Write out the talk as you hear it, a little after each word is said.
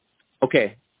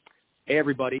Okay. Hey,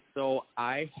 everybody. So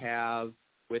I have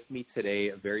with me today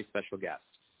a very special guest.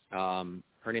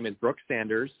 Her name is Brooke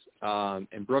Sanders.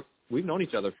 And Brooke, we've known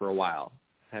each other for a while,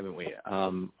 haven't we?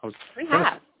 We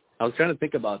have. I was trying to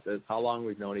think about this, how long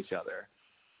we've known each other.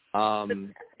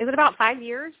 Is it about 5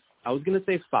 years? I was going to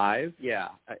say 5. Yeah,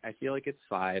 I feel like it's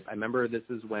 5. I remember this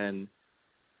is when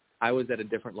I was at a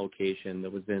different location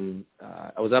that was in,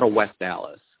 I was out of West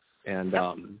Dallas. And Yep.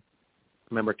 I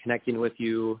remember connecting with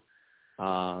you.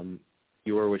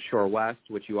 You were with Shore West,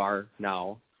 which you are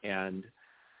now. And,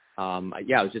 I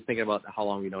was just thinking about how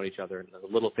long we've known each other and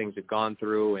the little things we've gone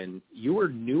through. And you were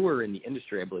newer in the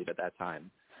industry, I believe, at that time.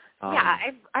 Yeah,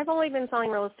 I've only been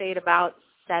selling real estate about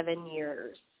 7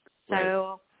 years.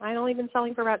 So I'd only been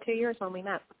selling for about 2 years when we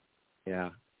met. Yeah,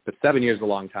 but 7 years is a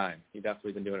long time. You've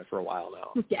definitely been doing it for a while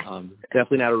now. Yeah.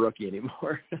 Definitely not a rookie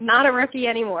anymore. Not a rookie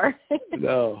anymore.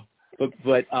 No.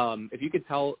 But if you could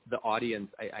tell the audience,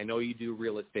 I know you do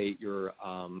real estate. You're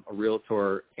a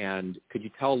realtor, and could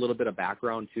you tell a little bit of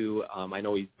background too? I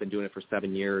know you've been doing it for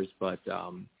 7 years, but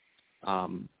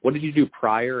what did you do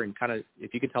prior? And kind of,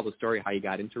 if you could tell the story how you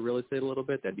got into real estate a little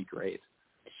bit, that'd be great.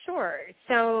 Sure.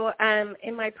 So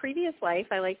in my previous life,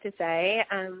 I like to say,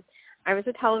 I was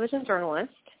a television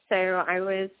journalist. So I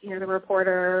was, the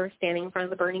reporter standing in front of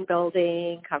the burning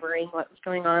building, covering what was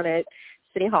going on at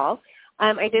City Hall.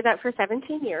 I did that for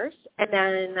 17 years, and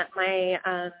then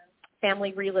my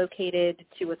family relocated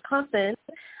to Wisconsin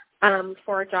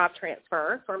for a job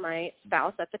transfer for my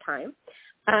spouse at the time.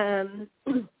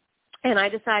 And I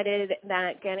decided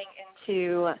that getting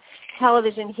into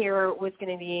television here was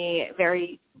going to be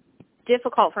very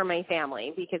difficult for my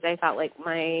family because I felt like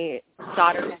my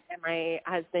daughter and my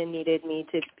husband needed me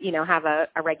to, have a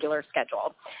regular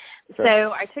schedule. Sure.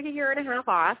 So I took a year and a half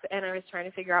off, and I was trying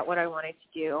to figure out what I wanted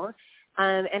to do.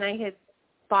 And I had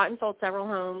bought and sold several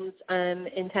homes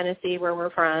in Tennessee where we're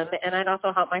from, and I'd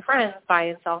also helped my friends buy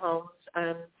and sell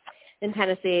homes in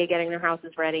Tennessee, getting their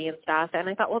houses ready and stuff. And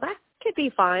I thought, well, that could be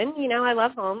fun. I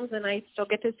love homes, and I still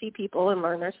get to see people and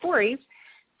learn their stories.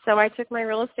 So I took my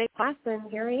real estate class,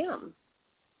 and here I am.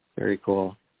 Very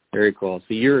cool. Very cool.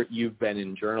 So you've been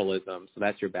in journalism, so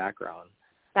that's your background.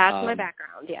 That's my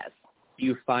background, yes. Do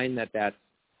you find that that's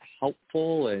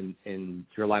helpful in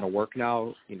your line of work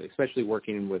now, especially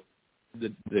working with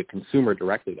the consumer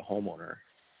directly, the homeowner?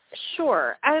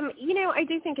 Sure. I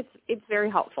do think it's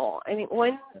very helpful. I mean,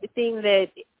 one thing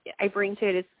that I bring to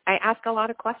it is I ask a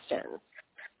lot of questions.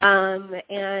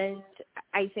 And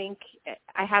I think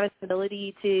I have an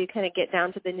ability to kind of get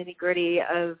down to the nitty-gritty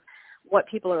of what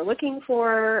people are looking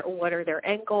for, what are their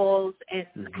end goals,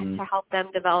 and to help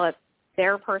them develop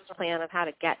their personal plan of how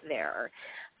to get there.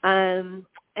 And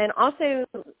also,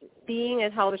 being a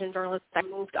television journalist, I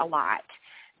moved a lot.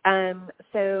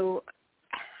 So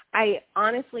I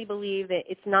honestly believe that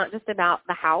it's not just about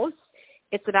the house.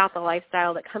 It's about the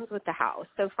lifestyle that comes with the house.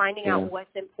 So finding out what's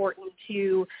important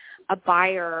to a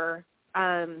buyer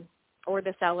or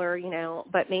the seller,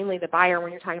 but mainly the buyer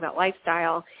when you're talking about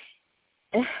lifestyle,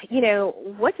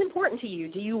 what's important to you?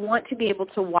 Do you want to be able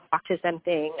to walk to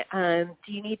something? Do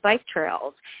you need bike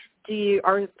trails? Is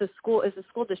the school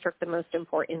district the most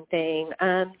important thing?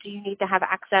 Do you need to have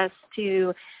access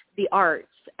to the arts?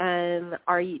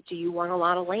 Do you want a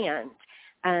lot of land?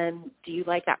 Do you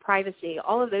like that privacy?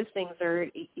 All of those things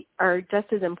are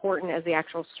just as important as the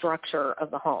actual structure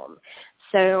of the home.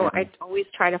 So I always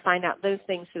try to find out those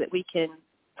things so that we can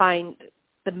find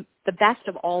the best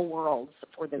of all worlds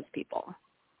for those people.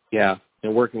 Yeah,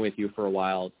 and working with you for a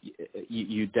while,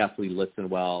 you definitely listen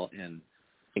well and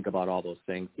think about all those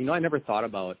things. I never thought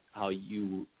about how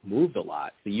you moved a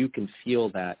lot, so you can feel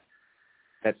that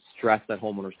stress that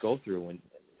homeowners go through when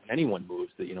anyone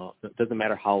moves. That it doesn't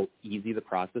matter how easy the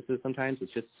process is. Sometimes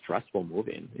it's just stressful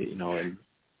moving. And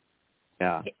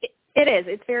yeah. It is.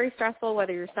 It's very stressful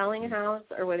whether you're selling a house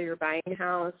or whether you're buying a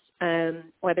house,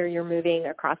 whether you're moving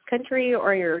across country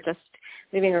or you're just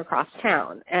moving across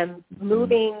town. And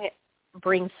moving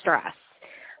brings stress.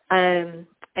 And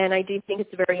I do think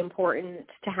it's very important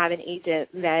to have an agent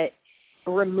that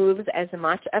removes as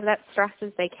much of that stress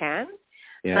as they can,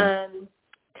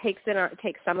 takes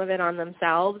some of it on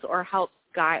themselves or helps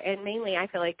guide. And mainly I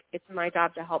feel like it's my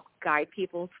job to help guide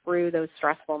people through those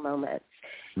stressful moments.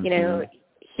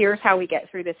 Here's how we get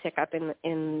through this hiccup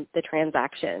in the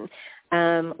transaction.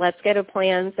 Let's get a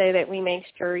plan so that we make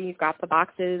sure you've got the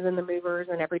boxes and the movers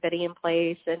and everybody in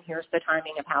place, and here's the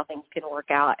timing of how things can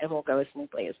work out, and we'll go as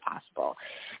smoothly as possible.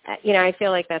 I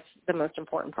feel like that's the most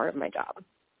important part of my job.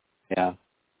 Yeah.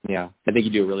 I think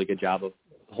you do a really good job of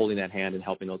holding that hand and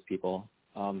helping those people.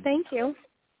 Thank you.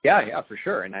 Yeah, for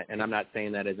sure. And I'm not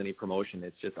saying that as any promotion.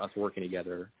 It's just us working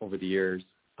together over the years.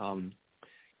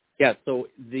 So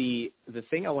the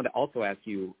thing I want to also ask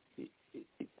you,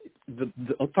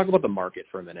 let's talk about the market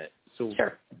for a minute. So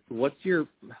Sure. What's your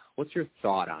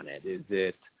thought on it? Is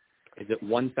it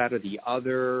one side or the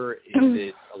other? Is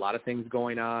it a lot of things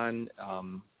going on?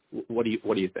 What do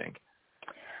you think?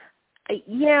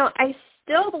 I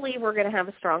still believe we're going to have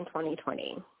a strong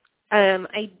 2020.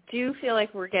 I do feel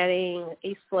like we're getting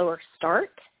a slower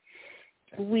start.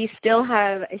 We still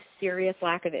have a serious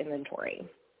lack of inventory.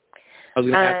 I was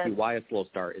going to ask you why a slow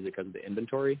start. Is it because of the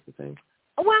inventory, you think?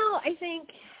 Well, I think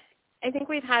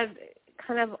we've had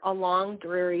kind of a long,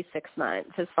 dreary 6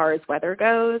 months as far as weather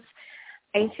goes.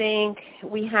 I think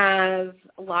we have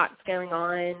lots going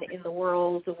on in the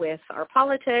world with our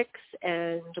politics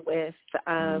and with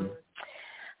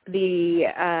the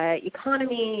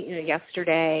economy.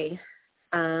 Yesterday,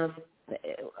 the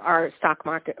stock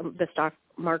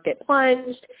market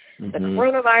plunged. The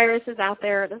coronavirus is out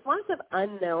there. There's lots of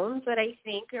unknowns that I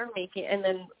think are making, and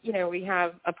then, we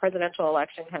have a presidential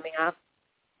election coming up.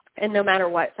 And no matter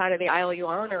what side of the aisle you're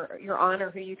on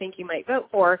or who you think you might vote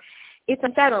for, it's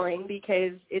unsettling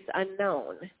because it's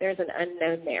unknown. There's an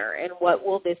unknown there. And what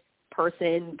will this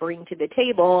person bring to the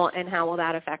table, and how will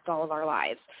that affect all of our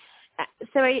lives?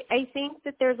 So I think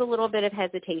that there's a little bit of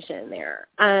hesitation there.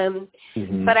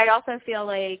 But I also feel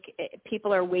like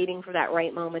people are waiting for that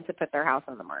right moment to put their house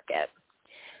on the market.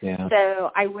 Yeah.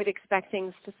 So I would expect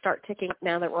things to start ticking up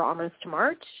now that we're almost to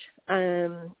March.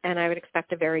 And I would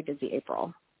expect a very busy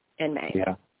April and May.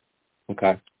 Yeah.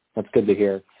 Okay. That's good to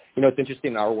hear. It's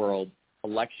interesting in our world,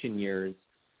 election years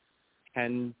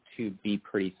tend to be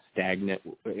pretty stagnant.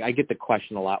 I get the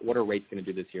question a lot, what are rates going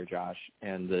to do this year, Josh?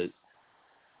 And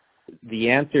the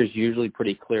answer is usually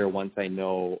pretty clear once I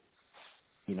know,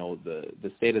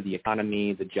 the state of the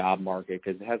economy, the job market,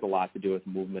 because it has a lot to do with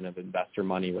movement of investor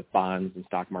money with bonds and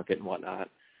stock market and whatnot.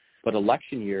 But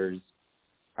election years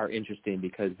are interesting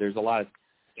because there's a lot of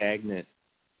stagnant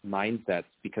mindsets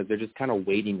because they're just kind of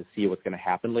waiting to see what's going to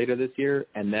happen later this year,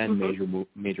 and then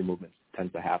major movements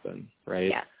tends to happen, right?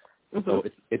 Yeah. So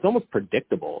it's almost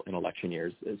predictable in election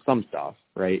years, some stuff,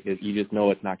 right? You just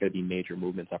know it's not going to be major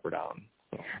movements up or down.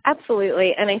 So.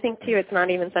 Absolutely. And I think, too, it's not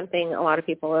even something a lot of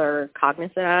people are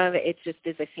cognizant of. It just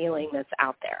is a feeling that's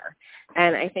out there.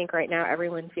 And I think right now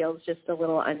everyone feels just a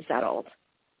little unsettled.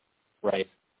 Right.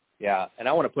 Yeah. And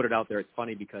I want to put it out there. It's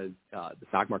funny because the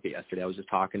stock market yesterday, I was just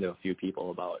talking to a few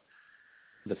people about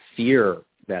the fear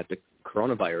that the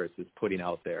coronavirus is putting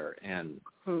out there. And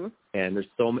there's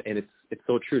it's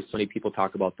so true. So many people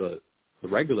talk about the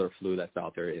regular flu that's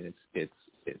out there, and it's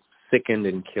sickened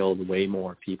and killed way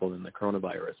more people than the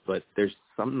coronavirus. But there's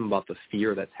something about the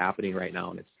fear that's happening right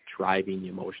now, and it's driving the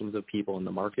emotions of people in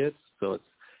the markets. So it's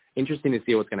interesting to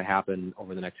see what's going to happen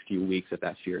over the next few weeks if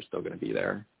that fear is still going to be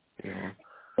there.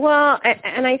 Well,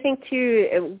 and I think,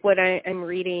 too, what I'm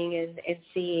reading and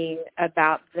seeing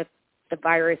about the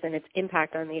virus and its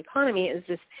impact on the economy is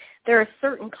just there are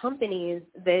certain companies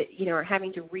that, are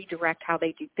having to redirect how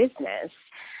they do business.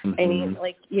 I mean,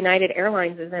 like United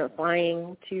Airlines is now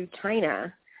flying to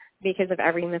China because of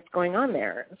everything that's going on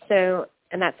there. So,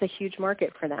 and that's a huge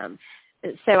market for them.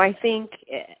 So I think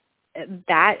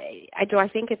I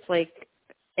think it's like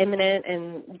imminent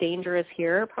and dangerous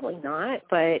here? Probably not,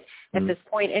 but at this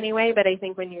point anyway. But I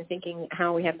think when you're thinking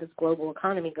how we have this global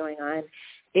economy going on,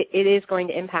 it is going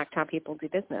to impact how people do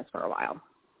business for a while.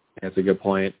 That's a good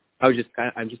point. I'm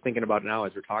just thinking about it now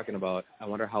as we're talking about, I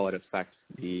wonder how it affects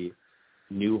the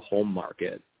new home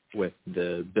market with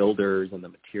the builders and the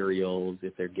materials,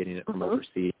 if they're getting it from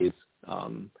overseas.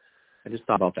 I just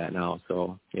thought about that now.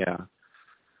 So yeah,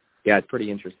 it's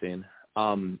pretty interesting.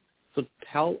 So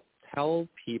tell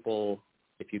people,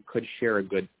 if you could share a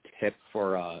good tip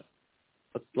for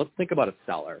let's think about a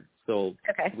seller. So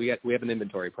we have an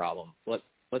inventory problem.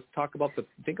 Let's talk about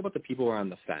think about the people who are on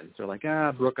the fence. They're like,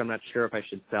 Brooke, I'm not sure if I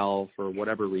should sell for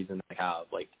whatever reason I have.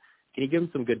 Like, can you give them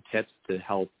some good tips to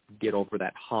help get over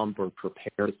that hump or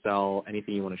prepare to sell?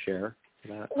 Anything you want to share for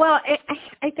that? Well,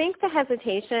 I think the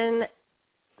hesitation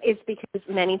is because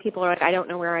many people are like, I don't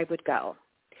know where I would go.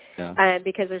 Yeah.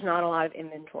 Because there's not a lot of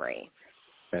inventory.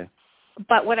 Okay.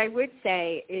 But what I would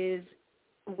say is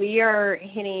we are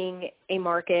hitting a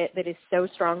market that is so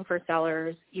strong for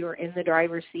sellers. You're in the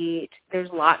driver's seat. There's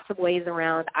lots of ways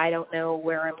around. I don't know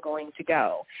where I'm going to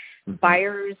go.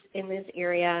 Buyers in this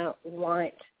area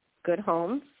want good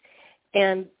homes,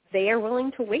 and they are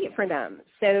willing to wait for them.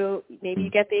 So maybe you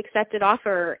get the accepted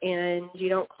offer and you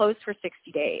don't close for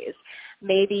 60 days.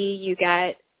 Maybe you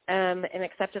get an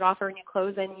accepted offer and you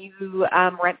close and you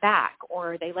rent back,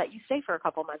 or they let you stay for a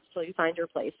couple months until you find your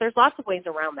place. There's lots of ways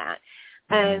around that.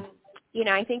 You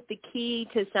know, I think the key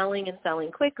to selling and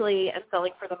selling quickly and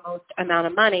selling for the most amount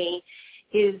of money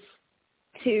is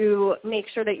to make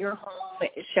sure that your home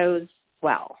shows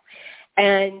well.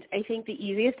 And I think the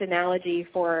easiest analogy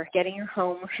for getting your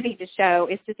home ready to show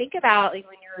is to think about like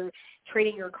when you're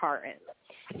trading your car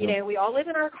in. You know, we all live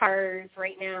in our cars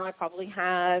right now. I probably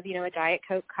have, you know, a Diet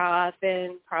Coke cup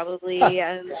and probably, you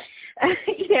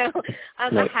know,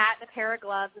 a hat and a pair of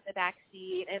gloves in the back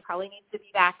seat, and probably needs to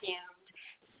be vacuumed.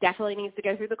 Definitely needs to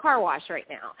go through the car wash right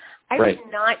now. I would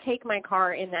not take my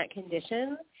car in that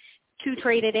condition to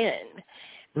trade it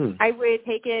in. I would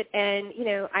take it and, you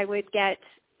know,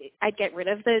 I'd get rid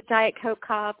of the Diet Coke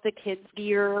cup, the kids'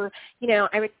 gear. You know,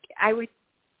 I would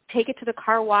take it to the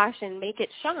car wash and make it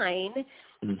shine,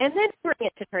 and then bring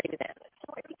it to trade it in.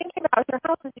 So if you think about your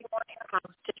house, you want your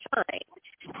house to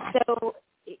shine. So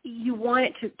you want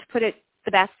it to put it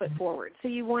the best foot forward. So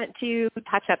you want to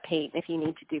touch up paint if you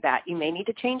need to do that. You may need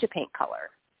to change a paint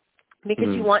color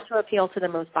because you want to appeal to the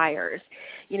most buyers.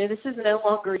 You know, this is no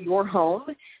longer your home.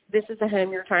 This is a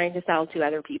home you're trying to sell to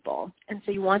other people. And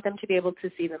so you want them to be able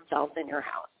to see themselves in your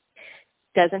house.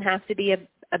 Doesn't have to be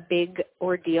a big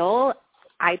ordeal.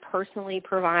 I personally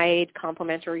provide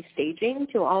complimentary staging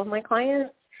to all of my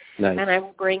clients. Nice. And I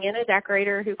will bring in a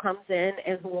decorator who comes in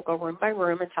and will go room by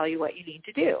room and tell you what you need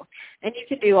to do. And you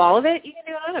can do all of it. You can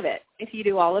do none of it. If you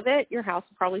do all of it, your house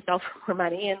will probably sell for more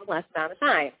money in less amount of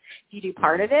time. If you do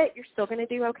part of it, you're still going to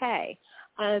do okay.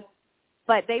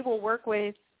 But they will work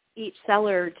with each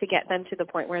seller to get them to the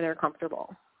point where they're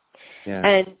comfortable. Yeah.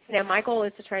 And you know, my goal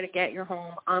is to try to get your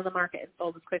home on the market and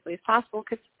sold as quickly as possible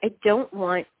because I don't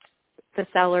want the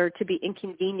seller to be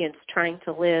inconvenienced trying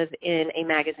to live in a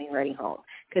magazine-ready home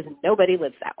because nobody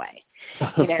lives that way.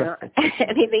 You know,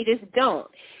 I mean, they just don't.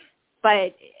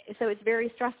 But so it's very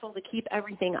stressful to keep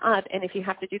everything up, and if you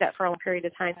have to do that for a long period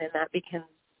of time, then that becomes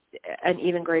an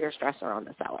even greater stressor on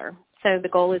the seller. So the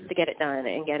goal is to get it done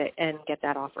and get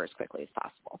that offer as quickly as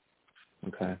possible.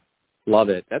 Okay, love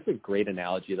it. That's a great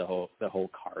analogy, the whole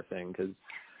car thing, because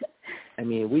I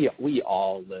mean, we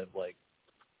all live like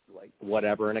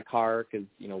whatever in a car because,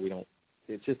 you know, we don't,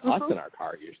 it's just us in our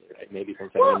car usually, right? Maybe some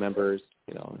family members,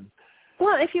 you know.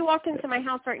 Well, if you walked into my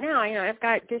house right now, you know, I've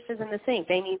got dishes in the sink.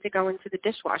 They need to go into the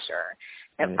dishwasher.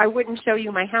 Right. I wouldn't show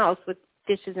you my house with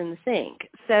dishes in the sink.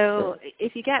 So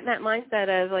if you get in that mindset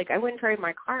of like, I wouldn't trade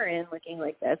my car in looking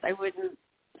like this, I wouldn't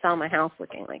sell my house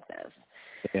looking like this.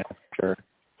 Yeah, for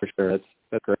sure.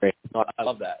 That's great. I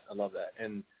love that.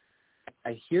 And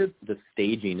I hear the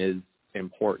staging is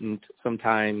important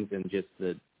sometimes, and just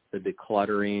the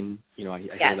decluttering, you know, I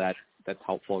hear that's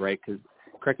helpful, right? Because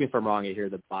correct me if I'm wrong, I hear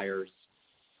the buyers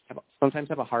sometimes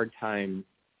have a hard time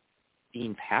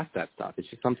seeing past that stuff. It's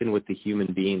just something with the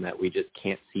human being that we just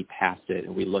can't see past it,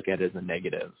 and we look at it as a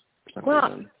negative for some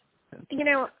reason. You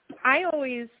know, I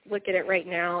always look at it right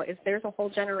now is there's a whole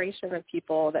generation of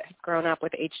people that have grown up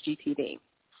with HGTV.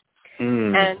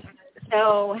 And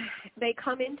so they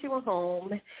come into a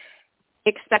home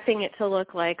expecting it to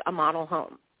look like a model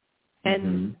home.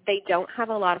 And they don't have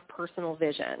a lot of personal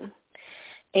vision.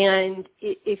 And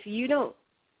if you don't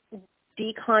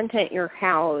decontent your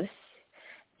house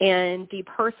and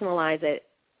depersonalize it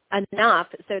enough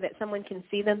so that someone can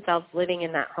see themselves living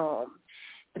in that home,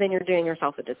 then you're doing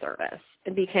yourself a disservice.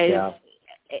 Because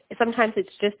sometimes it's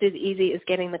just as easy as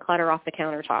getting the clutter off the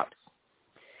countertops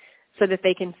so that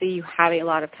they can see you have a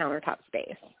lot of countertop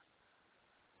space.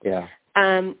 Yeah.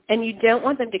 And you don't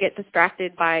want them to get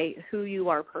distracted by who you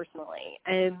are personally.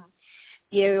 And,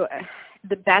 you know,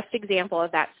 the best example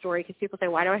of that story, because people say,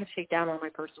 why do I have to take down all my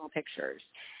personal pictures?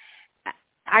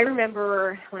 I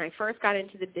remember when I first got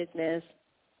into the business,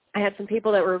 I had some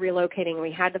people that were relocating, and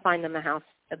we had to find them a house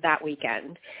that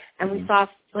weekend. And we saw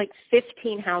like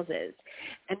 15 houses.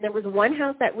 And there was one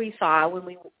house that we saw when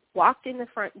we walked in the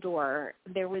front door,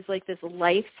 there was like this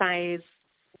life-size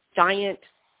giant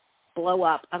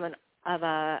blow-up of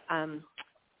a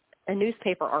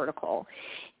newspaper article.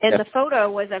 And the photo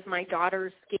was of my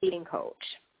daughter's skating coach.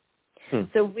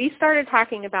 So we started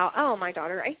talking about, oh, my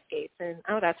daughter ice skates, and,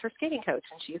 oh, that's her skating coach,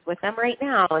 and she's with them right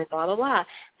now, and blah, blah, blah.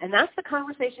 And that's the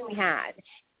conversation we had.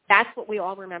 That's what we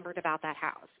all remembered about that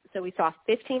house. So we saw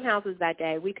 15 houses that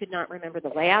day. We could not remember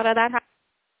the layout of that house.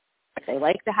 If they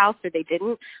liked the house or they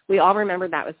didn't, we all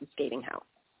remembered that was the skating house.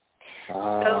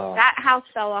 So that house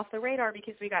fell off the radar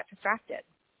because we got distracted.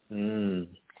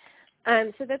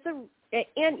 So that's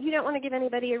and you don't want to give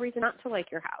anybody a reason not to like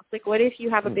your house. Like, what if you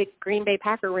have a big Green Bay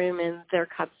Packer room and they're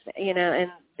Cubs, you know, and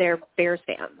they're Bears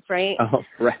fans, right? Oh,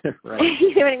 right.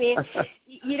 You know what I mean?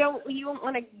 you don't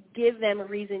want to give them a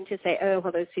reason to say, oh,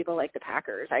 well, those people like the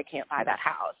Packers, I can't buy that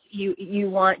house. You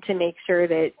want to make sure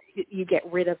that you get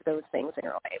rid of those things in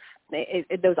your life,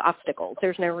 those obstacles.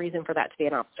 There's no reason for that to be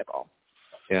an obstacle.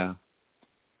 Yeah.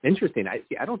 Interesting.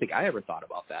 I don't think I ever thought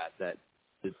about that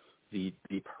the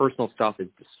personal stuff is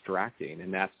distracting,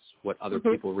 and that's what other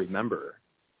people remember,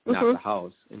 not the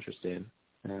house. Interesting.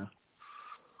 Yeah.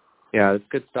 Yeah, that's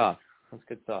good stuff.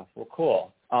 Well,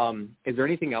 cool. Is there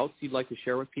anything else you'd like to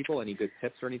share with people? Any good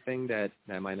tips or anything that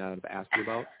I might not have asked you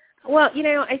about? Well,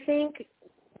 I think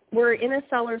we're in a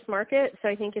seller's market, so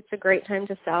I think it's a great time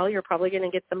to sell. You're probably going to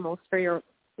get the most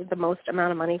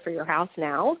amount of money for your house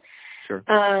now. Sure.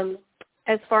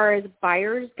 As far as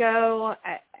buyers go,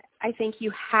 I think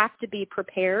you have to be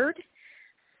prepared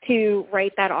to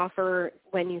write that offer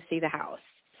when you see the house.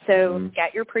 So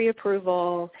get your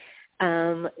pre-approval,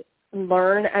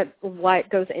 learn what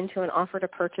goes into an offer to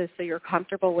purchase so you're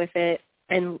comfortable with it.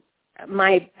 And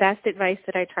my best advice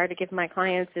that I try to give my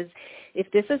clients is,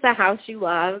 if this is a house you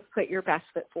love, put your best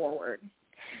foot forward.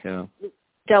 Yeah.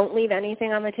 Don't leave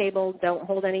anything on the table. Don't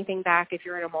hold anything back if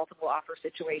you're in a multiple offer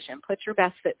situation. Put your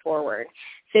best foot forward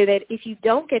so that if you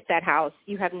don't get that house,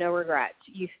 you have no regrets.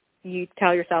 You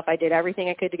tell yourself, I did everything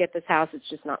I could to get this house. It's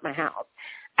just not my house.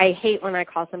 I hate when I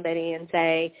call somebody and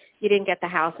say, you didn't get the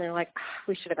house, and they're like,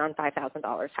 we should have gone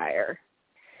 $5,000 higher.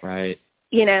 Right.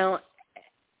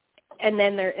 And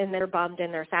then they're bummed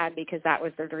and they're sad because that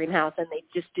was their dream house, and they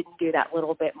just didn't do that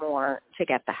little bit more to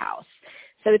get the house.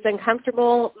 So it's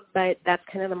uncomfortable, but that's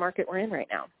kind of the market we're in right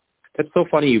now. That's so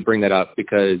funny you bring that up,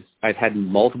 because I've had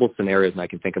multiple scenarios, and I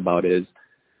can think about is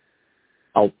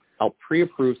I'll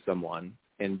pre-approve someone,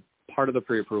 and part of the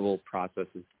pre-approval process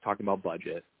is talking about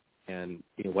budget and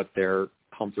what they're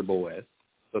comfortable with.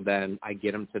 So then I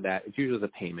get them to that. It's usually the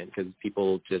payment, because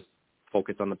people just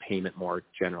focus on the payment more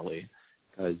generally,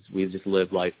 because we just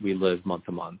live month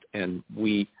to month, and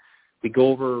we go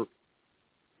over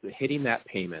hitting that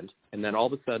payment, and then all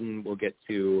of a sudden we'll get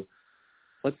to,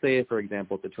 let's say, for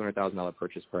example, it's a $200,000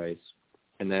 purchase price,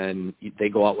 and then they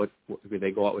go out with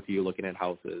you looking at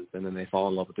houses, and then they fall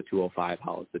in love with the 205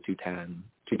 house, the 210,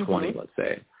 220, let's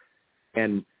say.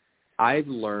 And I've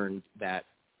learned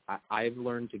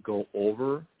to go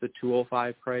over the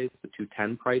 205 price, the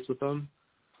 210 price with them,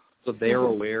 so they're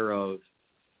aware of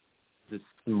the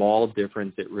small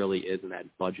difference it really is in that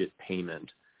budget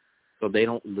payment, so they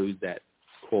don't lose that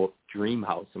quote dream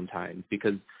house sometimes.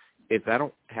 Because if I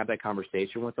don't have that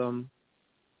conversation with them,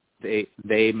 they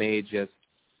may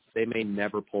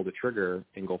never pull the trigger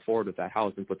and go forward with that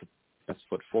house and put the best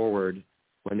foot forward,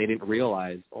 when they didn't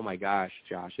realize, oh my gosh,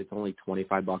 Josh, it's only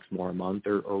 $25 more a month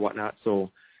or whatnot. So,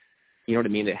 you know what I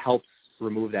mean? It helps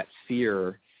remove that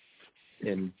fear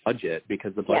in budget,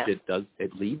 because the budget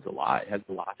it leads a lot. It has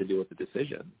a lot to do with the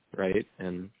decision, right?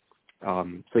 And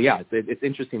so yeah, it's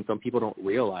interesting. Some people don't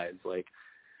realize, like,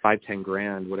 $5-10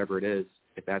 grand, whatever it is,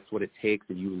 if that's what it takes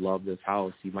and you love this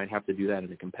house, you might have to do that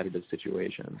in a competitive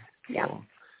situation. Yeah.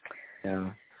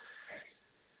 So,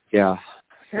 yeah.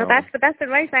 Well, that's the best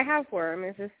advice I have for them,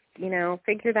 is just,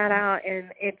 figure that out.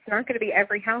 And it's not going to be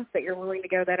every house that you're willing to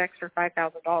go that extra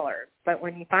 $5,000. But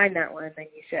when you find that one, then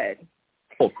you should.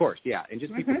 Oh, of course, yeah. And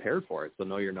just be prepared for it. So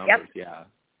know your numbers. Yep.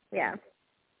 Yeah.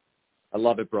 I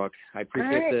love it, Brooke. I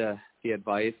appreciate the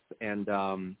advice, and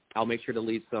I'll make sure to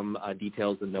leave some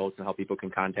details and notes on how people can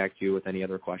contact you with any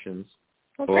other questions.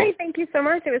 Well, great. Thank you so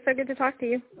much. It was so good to talk to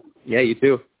you. Yeah, you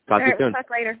too. Talk to you soon. We'll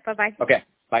talk later. Bye-bye. Okay.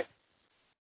 Bye.